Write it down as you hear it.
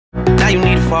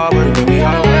far, but we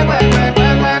gotta work.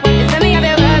 You see me, I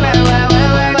be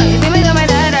work. You see me do my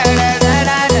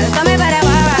da-da-da-da-da-da. Tell me about that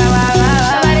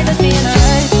Nobody touch me in the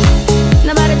crisis.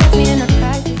 Nobody touch me in the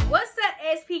crisis. What's up,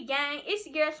 SP gang? It's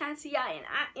your girl Shanti, and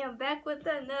I am back with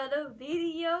another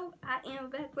video.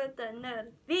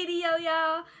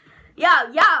 Y'all.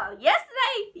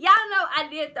 Yesterday, y'all know I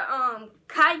did the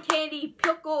cotton candy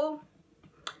pickle.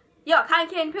 Cotton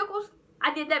candy pickles.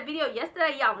 I did that video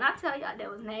yesterday, y'all. When I tell y'all that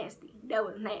was nasty,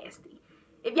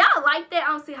 If y'all like that, I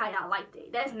don't see how y'all like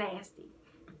that. That's nasty.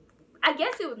 I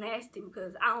guess it was nasty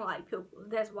because I don't like pickles.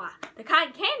 That's why. The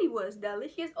cotton candy was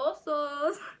delicious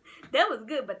also. That was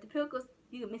good, but the pickles,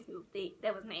 you can miss me with that.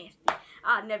 That was nasty.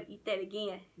 I'll never eat that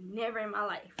again. Never in my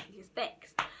life. Just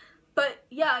facts. But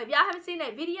y'all, if y'all haven't seen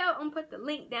that video, I'm gonna put the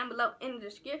link down below in the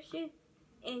description.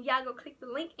 And y'all go click the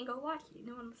link and go watch it. You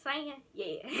know what I'm saying?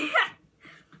 Yeah.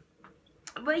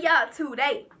 But y'all,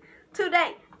 today,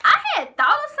 I had thought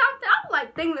of something. I was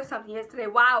like thinking of something yesterday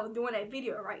while I was doing that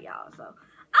video, right, y'all? So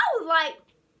I was like,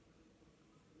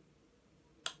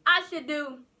 I should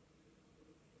do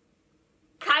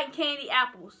cotton candy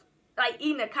apples. Like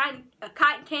eating a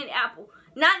cotton candy apple.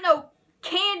 Not no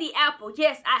candy apple.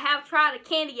 Yes, I have tried a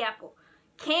candy apple.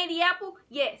 Candy apple?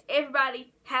 Yes,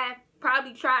 everybody have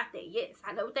probably tried that. Yes,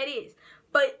 I know what that is.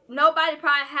 But nobody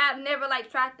probably have never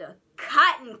like tried the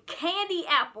cotton candy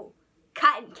apple.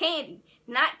 Cotton candy.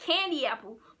 Not candy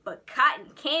apple, but cotton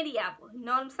candy apple. You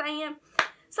know what I'm saying?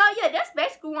 So yeah, that's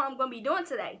basically what I'm going to be doing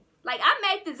today. Like, I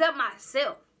made this up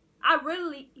myself. I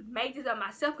really made this up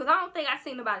myself because I don't think I've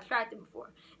seen nobody try it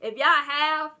before. If y'all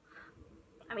have,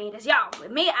 I mean, that's y'all.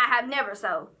 With me, I have never.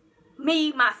 So,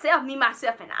 me, myself,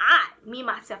 and I.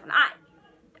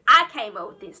 I came up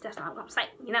with this. That's what I'm going to say.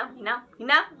 You know?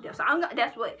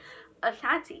 That's what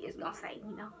Ashanti is going to say.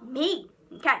 You know? Me.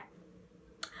 Okay.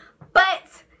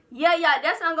 But, yeah,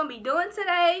 that's what I'm going to be doing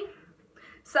today.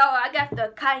 So, I got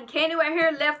the cotton candy right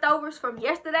here, leftovers from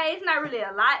yesterday. It's not really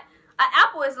a lot. An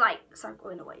apple is like a circle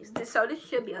anyways. So, this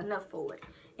should be enough for it.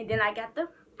 And then I got the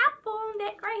apple on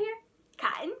that right here.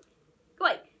 Cotton.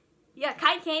 Wait. Yeah,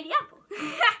 cotton candy apple.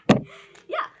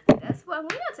 Yeah, that's what I'm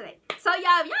going to do today. So,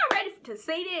 y'all, if y'all ready to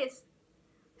see this.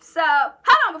 So,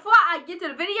 hold on, before I get to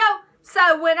the video.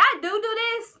 So, when I do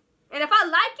this, and if I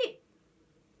like it,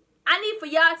 I need for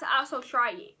y'all to also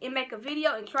try it. And make a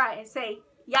video and try it and say,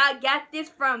 y'all got this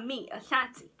from me,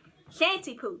 Ashanti.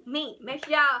 Shanty Poo, me. Make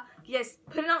sure y'all just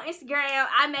put it on Instagram.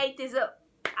 I made this up.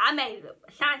 I made it up.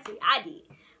 Ashanti, I did.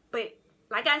 But,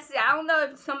 like I said, I don't know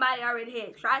if somebody already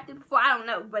had tried it before. I don't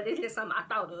know. But it's just something I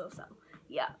thought of. So,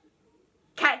 yeah.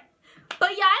 Okay.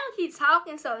 But, y'all, I don't keep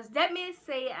talking. So, as that being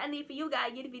said, I need for you guys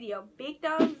to give the video a big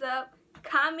thumbs up.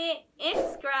 Comment and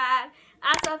subscribe.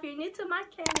 Also, if you're new to my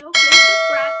channel, please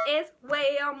subscribe as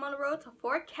well. I'm on the road to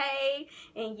 4K.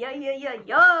 And, yeah.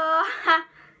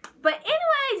 But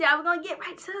anyways, y'all, we're going to get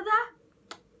right to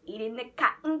the eating the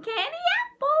cotton candy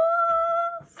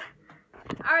apples.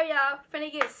 Alright, y'all.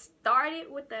 Finna get started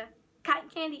with the cotton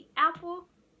candy apple.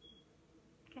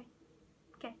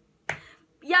 Okay.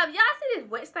 Y'all see this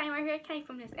wet stain right here? It came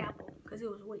from this apple because it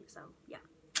was wet, so yeah.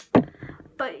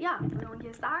 But yeah, we're gonna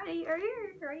get started right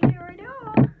here.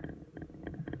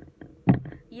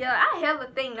 Yeah, I hella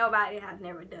think nobody has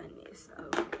never done this, so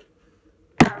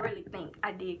I really think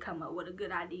I did come up with a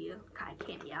good idea. Cotton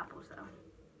candy apple, so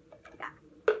yeah.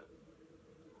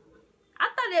 I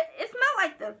thought it smelled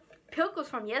like the pickles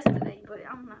from yesterday, but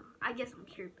I don't know. I guess I'm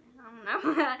tripping. I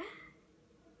don't know. It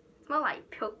smell like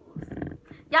pickles.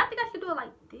 Y'all think I should do it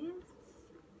like this?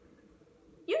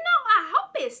 You know, I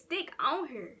hope it stick on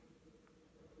here.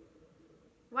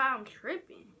 Wow, I'm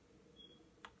tripping.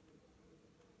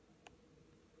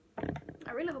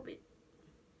 I really hope it.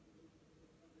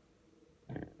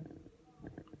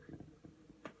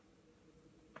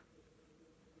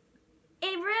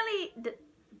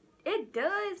 It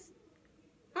does.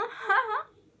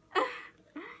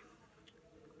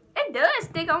 It does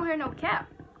stick on here, no cap.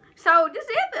 So this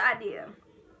is the idea.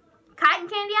 Cotton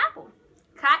candy apple.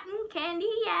 Cotton candy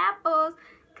apples.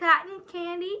 Cotton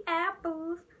candy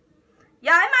apples.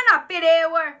 Y'all, it might not fit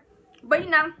everywhere. But you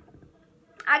know,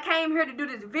 I came here to do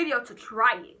this video to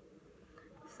try it.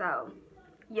 So,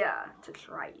 yeah, to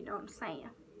try it. You know what I'm saying?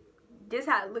 This is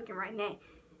how it's looking right now.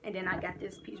 And then I got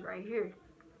this piece right here.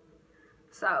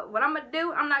 So, what I'm going to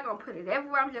do, I'm not going to put it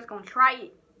everywhere. I'm just going to try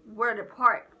it where the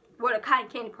cotton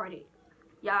candy part is.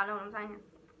 Y'all know what I'm saying?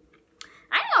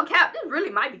 I ain't gonna cap. This really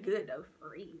might be good, though. For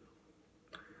real.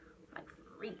 Like,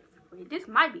 for real. This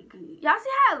might be good. Y'all see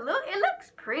how it looks? It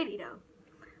looks pretty, though.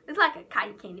 It's like a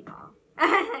cotton candy ball.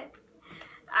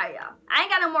 Alright, y'all. I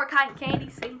ain't got no more cotton candy,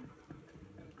 see?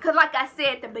 Because like I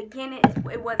said at the beginning,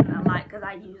 it wasn't a lot because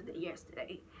I used it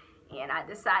yesterday. And I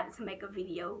decided to make a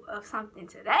video of something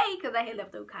today because I had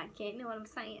leftover cotton candy. You know what I'm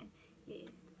saying? Yeah.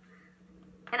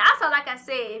 And also, like I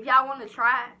said, if y'all want to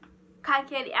try cotton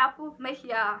candy apple, make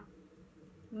sure y'all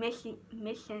mission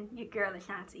your girl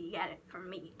Ashanti. You got it from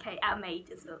me. Okay, I made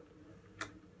this up.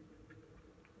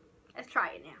 Let's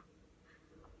try it now.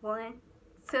 1,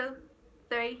 2,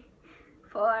 3,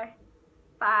 4,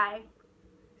 5,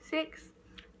 6,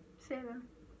 7,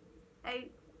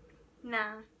 8,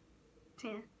 9,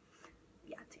 10.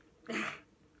 Yeah, 10.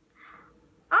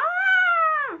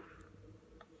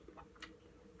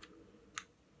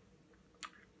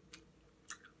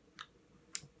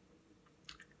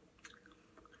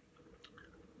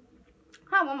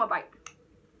 I want my bite.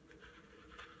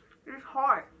 It's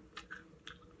hard.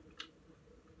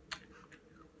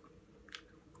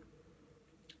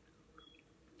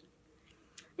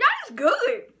 Y'all, it's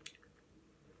good.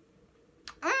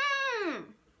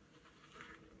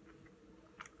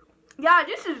 Y'all,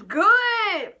 this is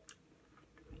good.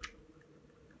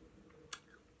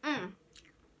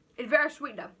 It's very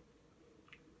sweet though.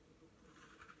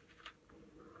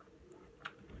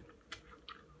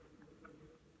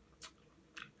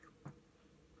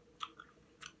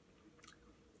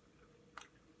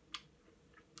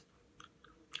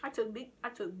 I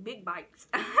took big bites.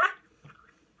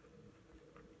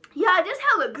 Yeah, this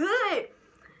hella good.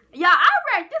 Yeah, I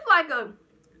rate this like a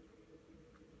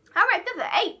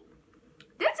 8.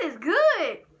 This is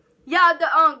good. Y'all, the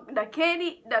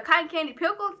cotton candy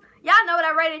pickles. Y'all know what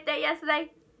I rated that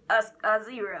yesterday? A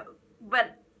 0.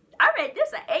 But I rate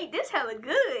this an 8. This hella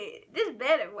good. This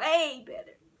better, way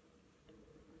better.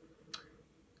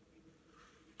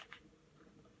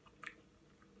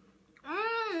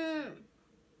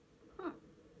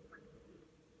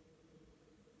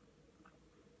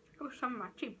 Here's some of my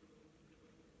teeth.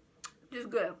 This is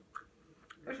good.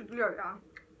 This is good, y'all.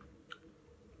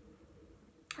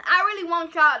 I really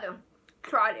want y'all to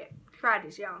try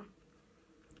this, y'all.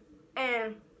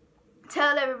 And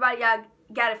tell everybody y'all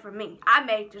got it from me. I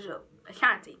made this up.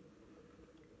 Ashanti.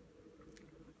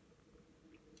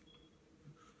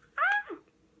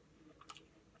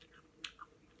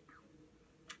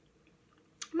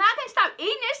 Man, I can't stop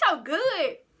eating. It's so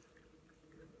good.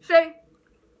 See?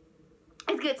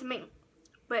 It's good to me.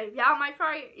 But if y'all might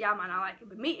try it, y'all might not like it.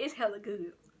 But me, it's hella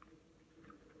good.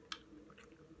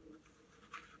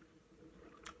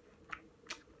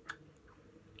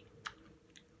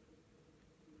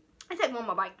 I take one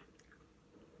more bite.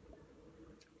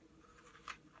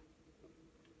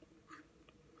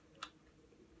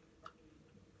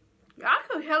 Yeah, I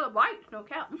could hella bites, no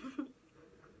cap.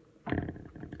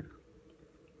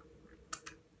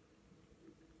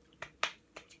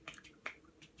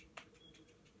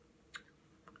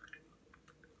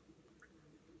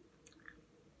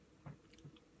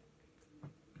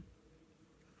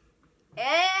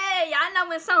 Hey, y'all know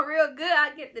when something real good,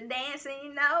 I get the dancing,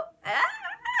 you know.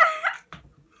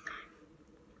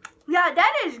 Yeah,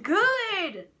 that is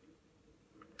good.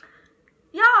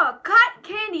 Y'all, cotton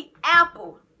candy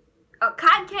apple. A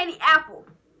cotton candy apple.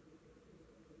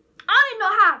 I don't even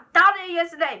know how I thought of it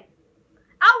yesterday.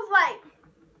 I was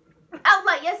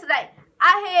like yesterday,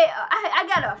 I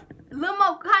got a little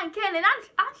more cotton candy and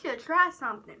I should try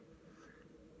something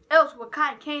else with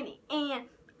cotton candy. And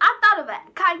I thought of a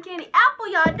cotton candy apple,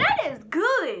 y'all. That is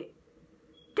good.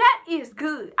 That is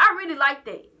good. I really like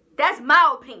that. That's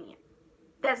my opinion.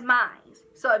 That's mine.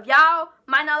 So if y'all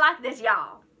might not like it, that's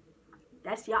y'all.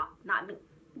 That's y'all, not me.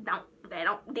 Don't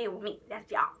deal with me. That's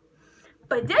y'all.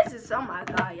 But this is, oh my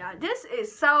God, y'all. This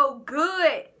is so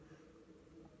good.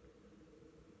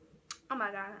 Oh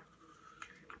my God.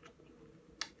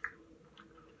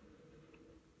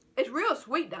 It's real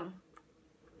sweet though.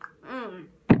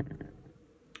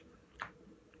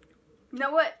 You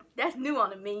know what? That's new on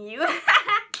the menu.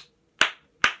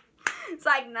 It's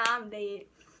like, nah, I'm dead.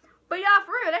 But y'all,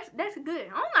 for real, that's good. I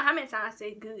don't know how many times I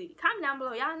said good. Comment down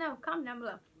below. Y'all know. Comment down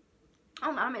below. I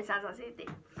don't know how many times I said that.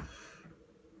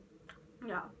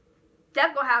 No.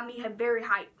 That's gonna have me very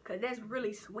hyped. Because that's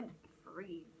really sweet. For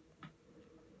real.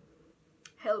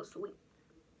 Hella sweet.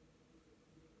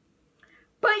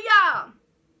 But y'all,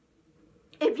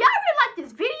 if y'all really like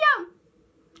this video,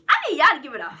 I need y'all to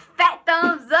give it a fat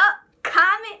thumbs up,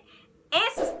 comment,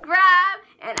 and subscribe.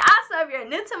 And also, if you're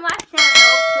new to my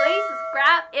channel, please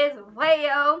subscribe as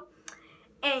well.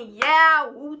 And yeah,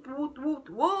 woot woot woot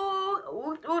woot,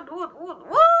 woot woot woot woot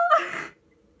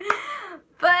woot.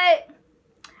 But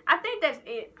I think that's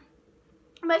it.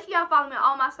 Make sure y'all follow me on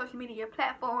all my social media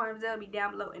platforms. They'll be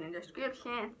down below in the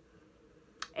description.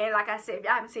 And like I said, if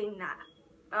y'all haven't seen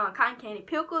cotton candy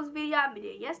pickles video I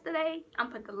did yesterday.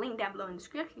 I'm put the link down below in the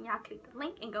description. Y'all click the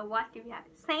link and go watch it if you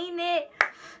haven't seen it.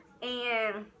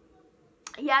 And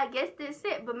yeah, I guess that's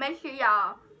it. But make sure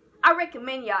y'all, I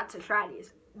recommend y'all to try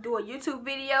this. Do a YouTube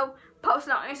video, post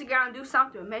it on Instagram, do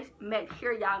something. Make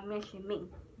sure y'all mention me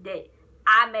that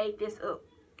I made this up.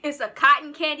 It's a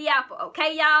cotton candy apple,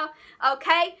 okay, y'all?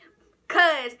 Okay?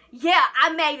 Cause yeah,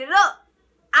 I made it up.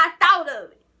 I thought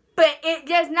of it, but it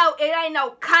ain't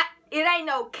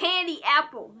no candy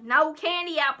apple. No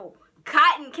candy apple.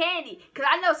 Cotton candy. Cause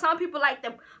I know some people like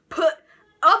to put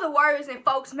other words in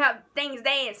folks' mouth, things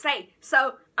they ain't say.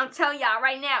 So I'm telling y'all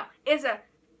right now, it's a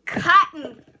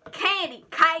cotton candy.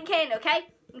 Cotton candy, okay?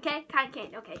 Okay? Cotton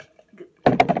candy, okay. Good.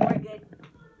 We're good.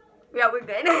 Yeah, we're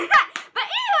good. But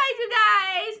anyways, you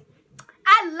guys,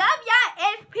 I love y'all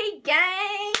SP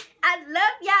gang. I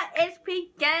love y'all SP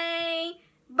gang.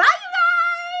 Bye, you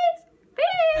guys.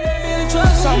 Peace.